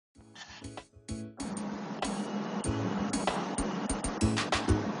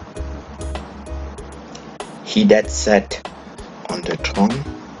He that sat on the throne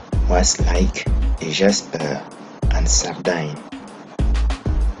was like a jasper and sardine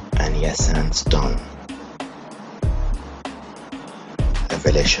and hyacinth stone.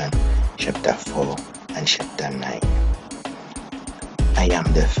 Revelation chapter 4 and chapter 9. I am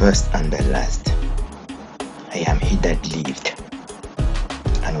the first and the last. I am he that lived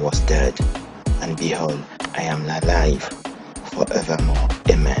and was dead, and behold, I am alive forevermore.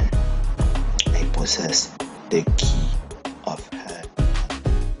 Amen. I possess the key of hell.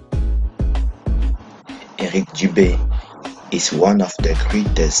 Eric Dubé is one of the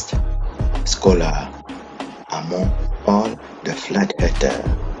greatest scholars among all the flat earthers,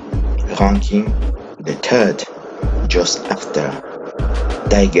 ranking the third just after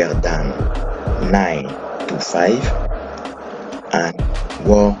Tiger Dan 925 and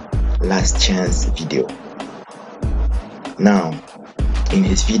War Last Chance video. Now, in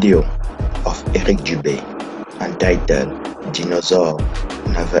his video of Eric Dubé entitled "Dinosaurs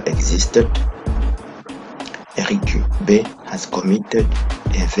Never Existed," Eric Dubé has committed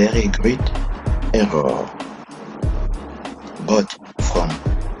a very great error, both from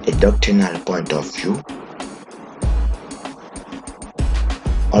a doctrinal point of view,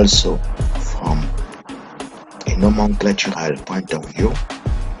 also from a nomenclatural point of view,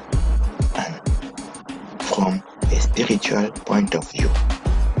 and from a spiritual point of view.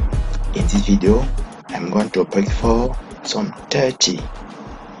 In this video, I'm going to break for some 30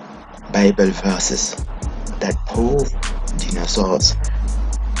 Bible verses that prove dinosaurs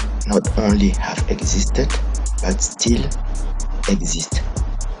not only have existed but still exist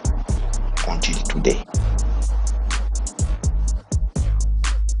until today.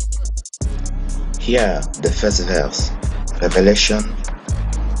 Here, the first verse, Revelation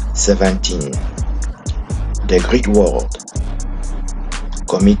 17. The Greek word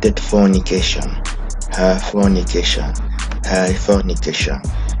committed fornication, her fornication, her fornication.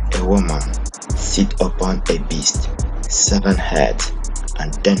 A woman sit upon a beast, 7 heads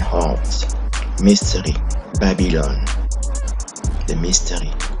and 10 horns. Mystery, Babylon, the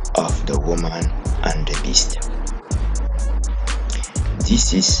mystery of the woman and the beast.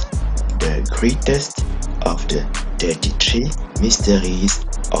 This is the greatest of the 33 mysteries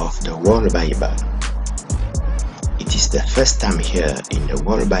of the World Bible. It is the first time here in the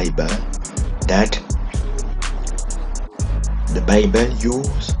World Bible that the Bible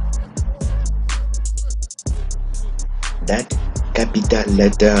uses that capital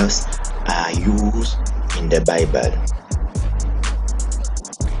letters are used in the Bible.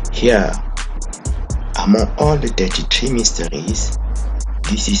 Here, among all the 33 mysteries,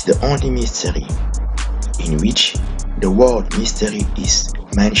 this is the only mystery in which the word mystery is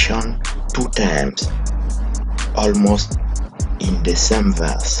mentioned 2 times, almost in the same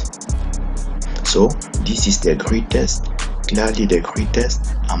verse. So this is the greatest, clearly the greatest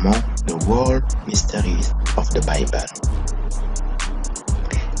among the world mysteries of the Bible.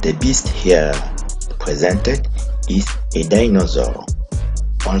 The beast here presented is a dinosaur,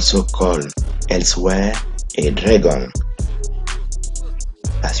 also called elsewhere a dragon,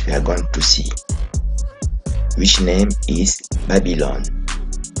 as we are going to see, which name is Babylon.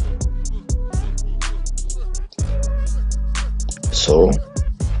 So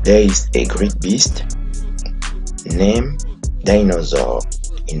there is a great beast named dinosaur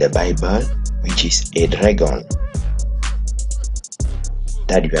in the Bible, which is a dragon,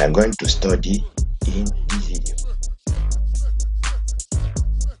 that we are going to study in this video.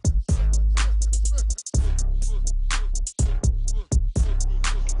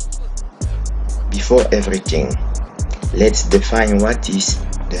 Before everything, let's define what is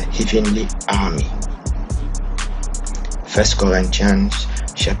the heavenly army. 1 Corinthians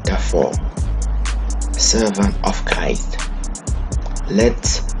chapter 4. Servant of Christ.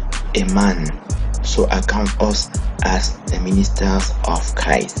 Let a man so account us as the ministers of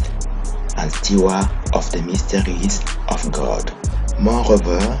Christ and stewards of the mysteries of God.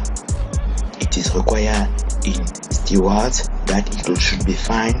 Moreover, it is required in stewards that it should be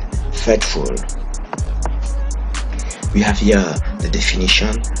found faithful. We have here the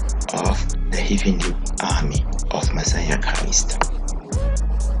definition of the heavenly army of Messiah Christ.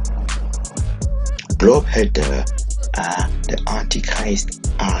 Globe-hatters are the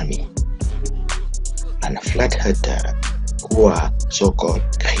Antichrist army, and flat-earthers, who are so-called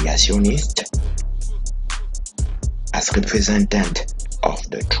creationists, as representatives of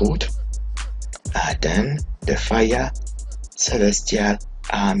the truth, are then the fire celestial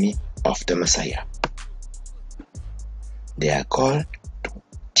army of the Messiah. They are called to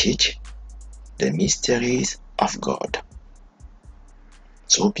teach the mysteries of God.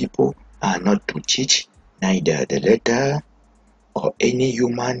 So people are not to teach neither the letter or any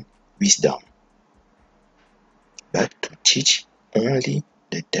human wisdom, but to teach only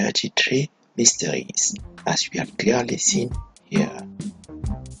the 33 mysteries, as we have clearly seen here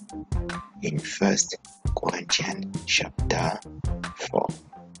in 1 Corinthians chapter 4.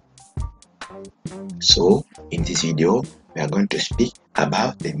 So, in this video, we are going to speak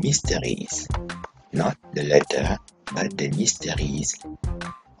about the mysteries, not the letter, but the mysteries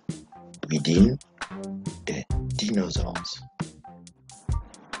within the dinosaurs.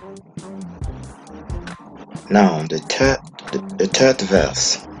 Now, the third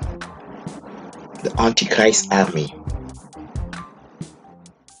verse, the Antichrist army.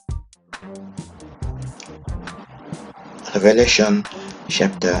 Revelation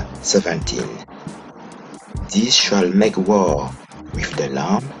chapter 17. These shall make war with the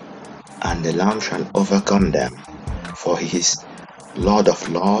Lamb, and the Lamb shall overcome them, for he is Lord of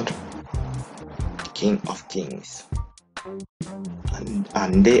lords, King of kings.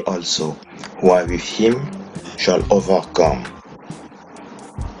 And they also who are with him shall overcome,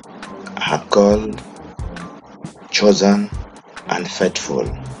 are called, chosen, and faithful.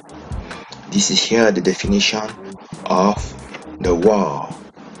 This is here the definition of the war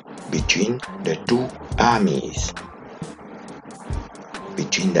between the two armies,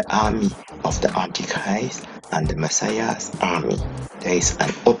 between the army of the Antichrist and the Messiah's army. There is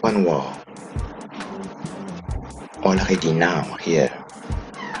an open war already now here.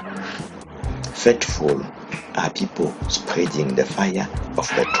 Faithful are people spreading the fire of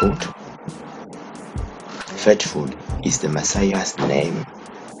the truth. Faithful is the Messiah's name,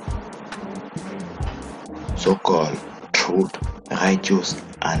 so-called truth, righteous,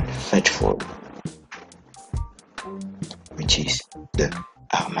 and faithful, which is the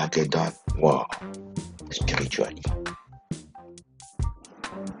Armageddon war spiritually.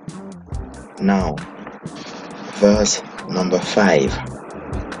 Now, verse number 5,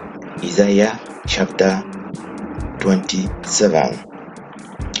 Isaiah chapter 27.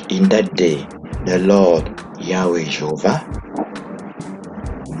 In that day, the Lord Yahweh Jehovah,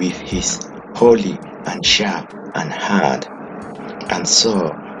 with his holy and sharp and hard and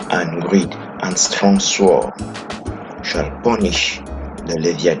sore and great and strong sword, shall punish the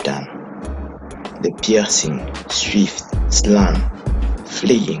Leviathan, the piercing, swift, slant,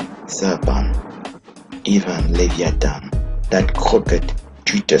 fleeing serpent, even Leviathan, that crooked,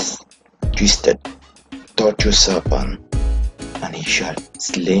 twisted, tortuous serpent, and he shall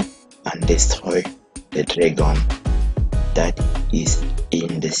slay and destroy the dragon that is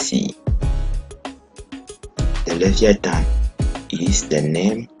in the sea. The Leviathan is the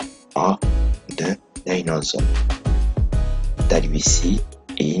name of the dinosaur that we see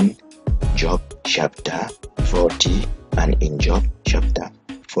in Job chapter 40 and in Job chapter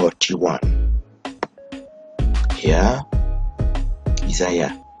 41. Here,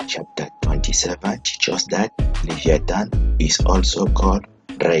 Isaiah chapter 27 teaches us that Leviathan is also called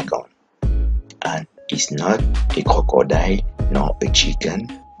dragon, and is not a crocodile, nor a chicken,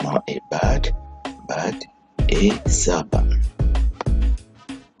 nor a bird, but a serpent.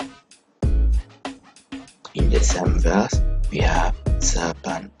 In the same verse, we have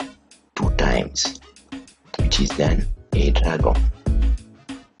serpent 2 times, which is then a dragon.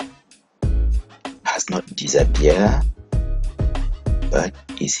 Has not disappeared, but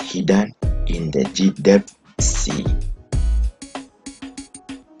is hidden in the deep depth sea.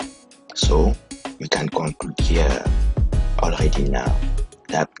 So we can conclude here already now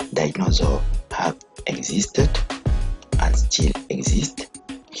that dinosaurs have existed and still exist,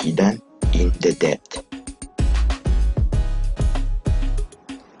 hidden in the depth.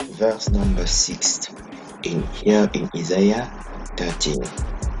 Verse number 6 in Isaiah 13.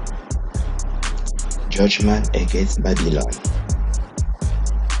 Judgment against Babylon.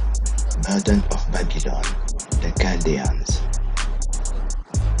 Burden of Babylon, the Chaldeans,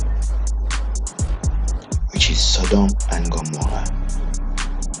 which is Sodom and Gomorrah,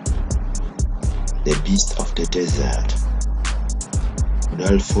 the beast of the desert,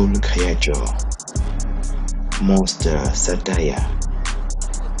 doleful creature, monster, satire,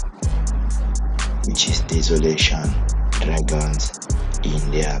 which is desolation, dragons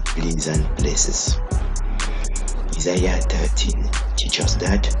in their pleasant places. Isaiah 13 teaches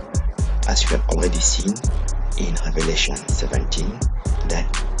that, as we have already seen in Revelation 17, that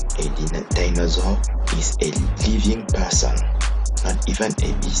a dinosaur is a living person, not even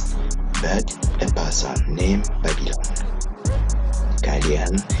a beast, but a person named Babylon.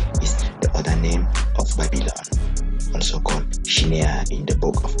 Chaldean is the other name of Babylon, also called Shineah in the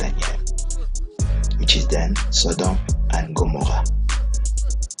book of Daniel, which is then Sodom and Gomorrah,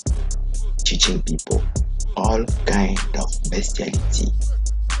 teaching people all kind of bestiality,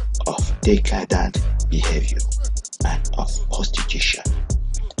 of decadent behavior, and of prostitution,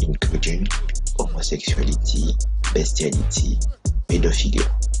 including homosexuality, bestiality, pedophilia,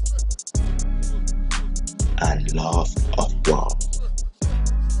 and love of war,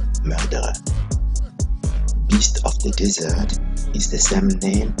 murder. Beast of the desert is the same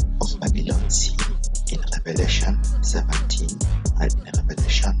name of Babylon seen in Revelation 17 and in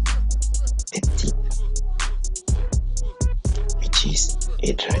Revelation 18, which is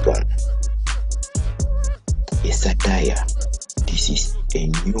a dragon. A satyr, this is a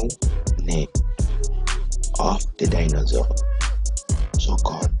new name of the dinosaur,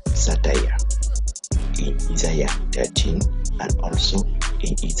 so-called satyr, in Isaiah 13 and also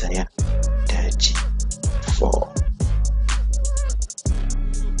in Isaiah 34.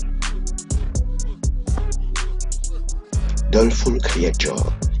 Doleful creature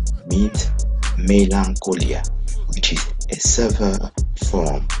means melancholia, which is a severe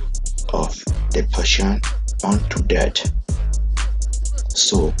form of depression unto death.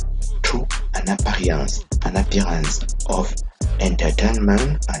 So, through an appearance of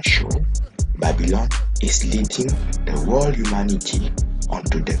entertainment and show, Babylon is leading the whole humanity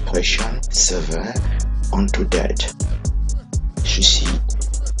onto depression, severe unto death. Suicide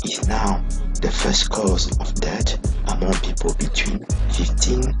is now the first cause of death among people between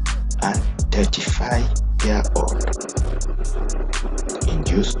 15 and 35 years old,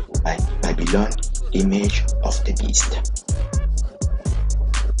 induced by Babylon image of the beast.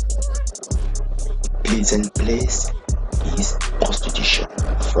 Pleasant place is prostitution,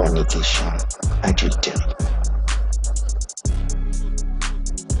 fornication, adultery.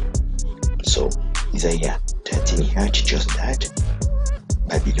 So Isaiah 13 here teaches that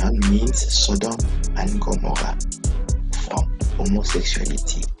Babylon means Sodom and Gomorrah, from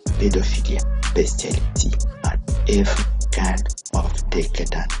homosexuality, pedophilia, bestiality, and every kind of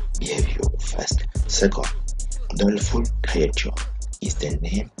decadent behavior. First. Second, doleful creature is the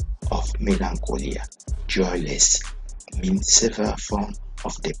name of melancholia. Joyless means severe form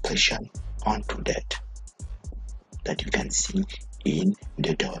of depression unto death, that you can see in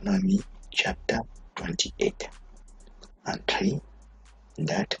Deuteronomy chapter 28. And 3,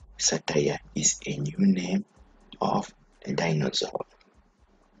 that satyr is a new name of a dinosaur.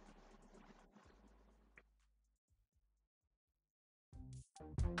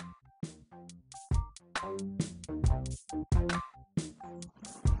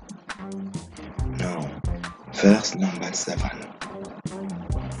 Now, verse number 7,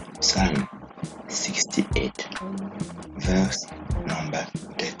 Psalm 68, verse number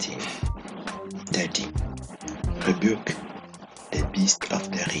 13. 30. Rebuke the beast of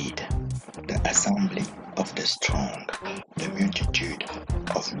the reed, the assembly of the strong, the multitude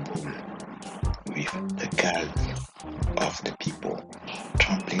of bulls, with the calves of the people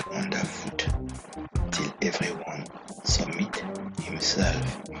trampling underfoot, till everyone submit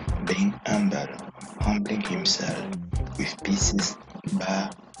himself, being humble, humbling himself with pieces bar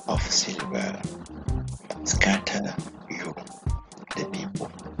of silver. Scatter you, the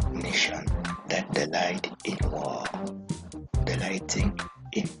people, nation that delight in war, delighting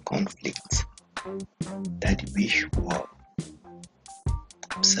in conflict, that wish war.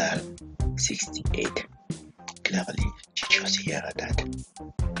 Psalm 68 clearly teaches here that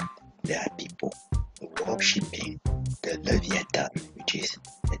there are people worshipping the Leviathan, which is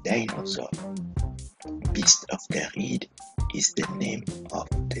the dinosaur. Beast of the reed is the name of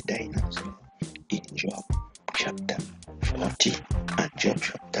the dinosaur in Job chapter 40 and Job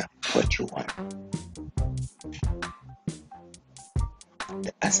chapter 41.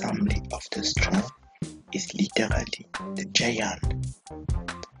 The assembly of the strong is literally the giant,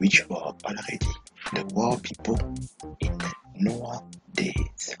 which were already the war people in the Noah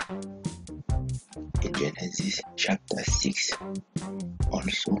days. In Genesis chapter 6,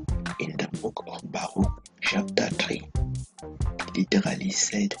 also in the book of Baruch chapter 3, literally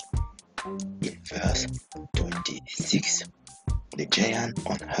said in verse 26, the giant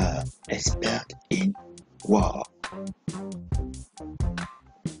on her expert in war.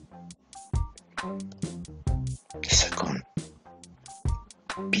 Second,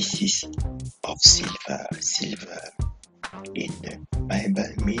 pieces of silver. Silver in the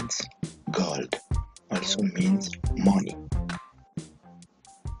Bible means gold, also means money.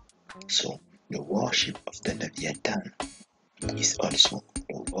 So the worship of the Leviathan is also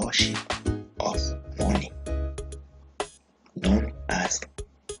a worship of money, known as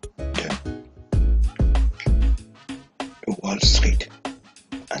the Wall Street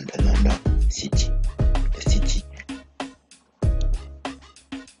and the London City. The city.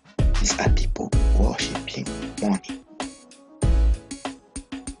 These are people worshipping money.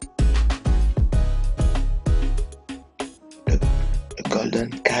 The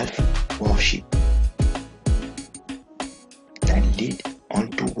golden calf worship that lead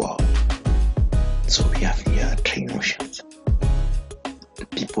onto war. So we have here three notions. The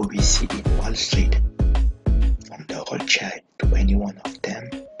people we see in Wall Street, from the Rothschild to any one of them,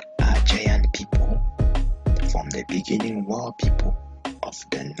 are giant people. From the beginning war people of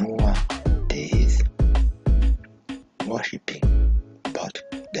the Noah days, worshipping but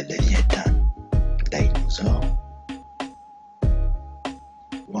the Leviathan, dinosaur,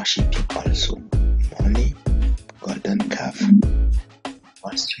 worshipping also money, golden calf,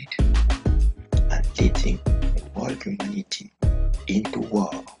 Wall Street, and leading world humanity into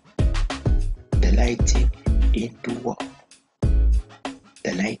war, delighting into war,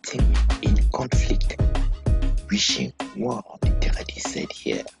 delighting in conflict, wishing war, literally said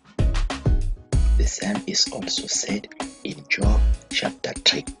here. The same is also said in Job chapter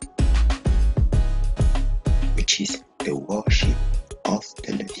 3, which is the worship of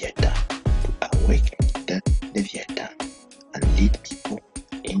the Leviathan, to awake the Leviathan and lead people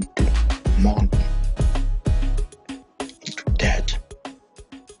into mourning, into death.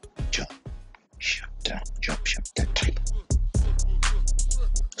 Job chapter 3.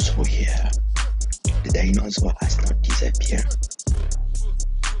 So here, the dinosaur has not disappeared,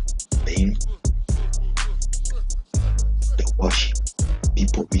 being the worship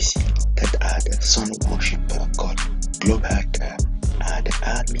people we see that are the sun worshipper called globe hacker, are the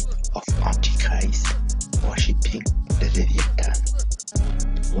army of Antichrist, worshipping the Leviathan,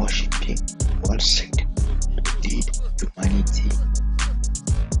 worshipping Wall Street, lead humanity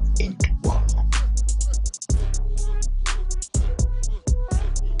into